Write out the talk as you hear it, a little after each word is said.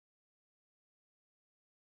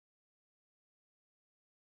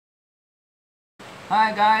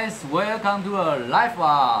Hi guys, welcome to a live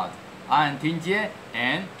art. I'm Ting Chieh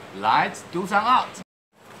and let's do some art.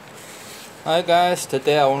 Hi guys,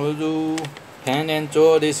 today I want to do paint and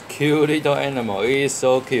draw this cute little animal. It is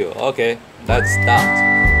so cute. Okay, let's start.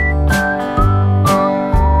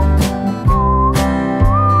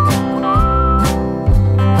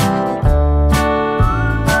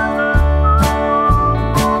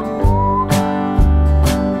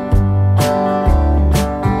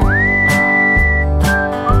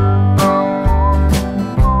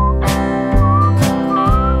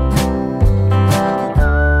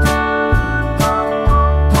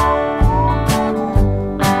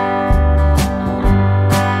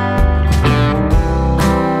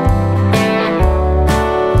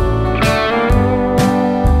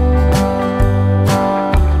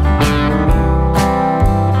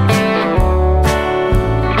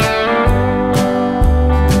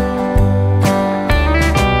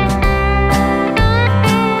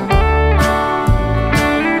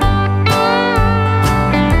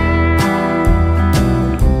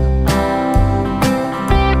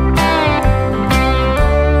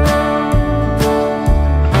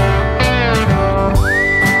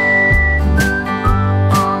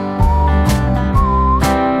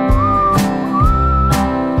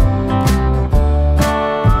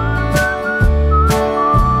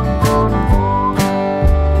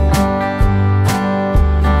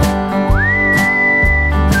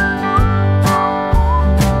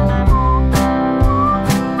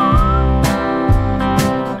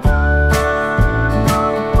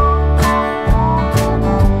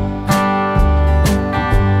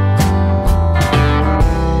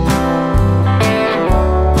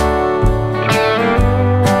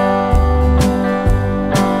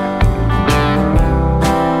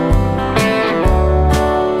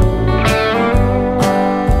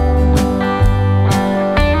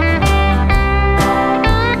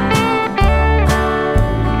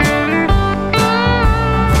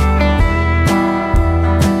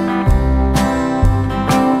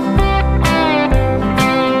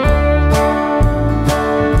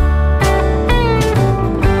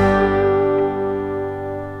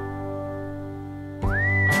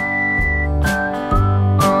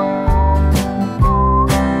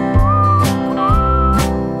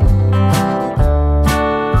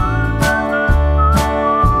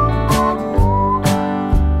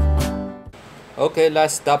 Okay,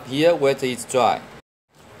 let's stop here, wait it dry.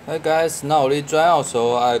 Hi guys, now it's dry out,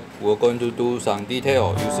 so we're going to do some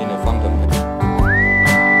detail using the fountain pen.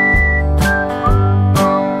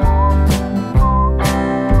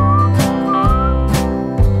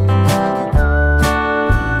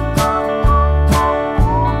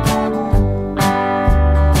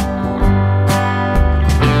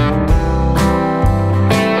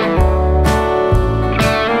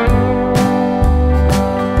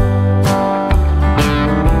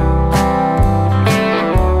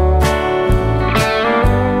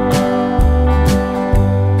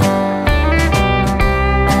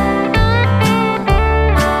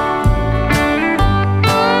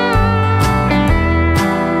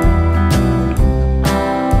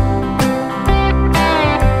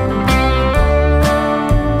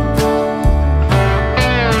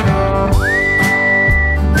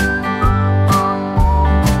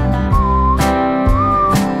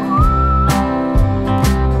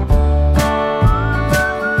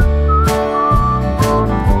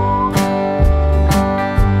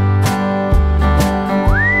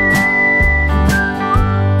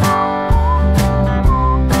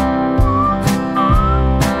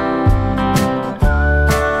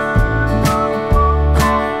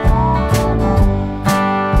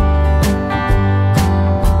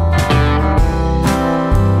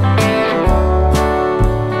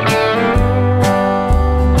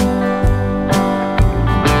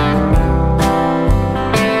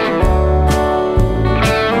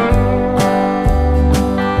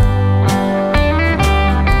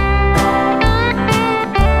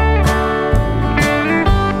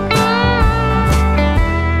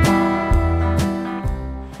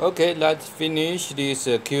 Okay, let's finish this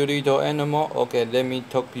cute little animal. Okay, let me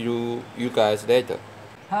talk to you guys later.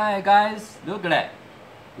 Hi guys, look at that.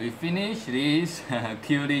 We finished this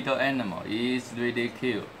cute little animal. It's really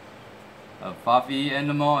cute. A fluffy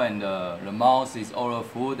animal, and the mouth is all the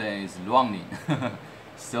food and it's running.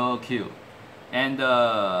 So cute. And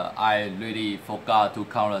I really forgot to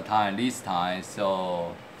count the time this time,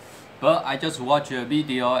 so but I just watched a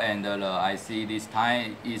video and I see this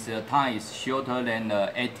time is shorter than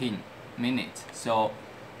 18 minutes. So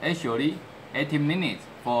actually 18 minutes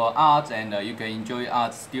for art, and you can enjoy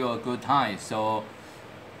art still a good time. So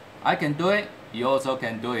I can do it, you also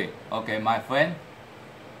can do it. Okay, my friend,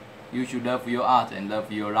 You should love your art and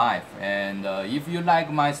love your life. And if you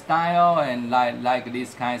like my style and like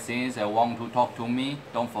these kind of things and want to talk to me,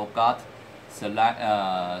 don't forget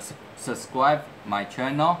subscribe my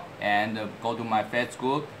channel and go to my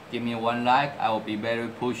Facebook. Give me one like. I will be very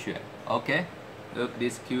appreciated. Okay? Look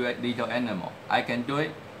this cute little animal. I can do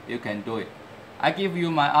it. You can do it. I give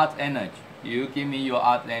you my art energy. You give me your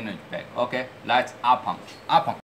art energy back. Okay? Let's up on.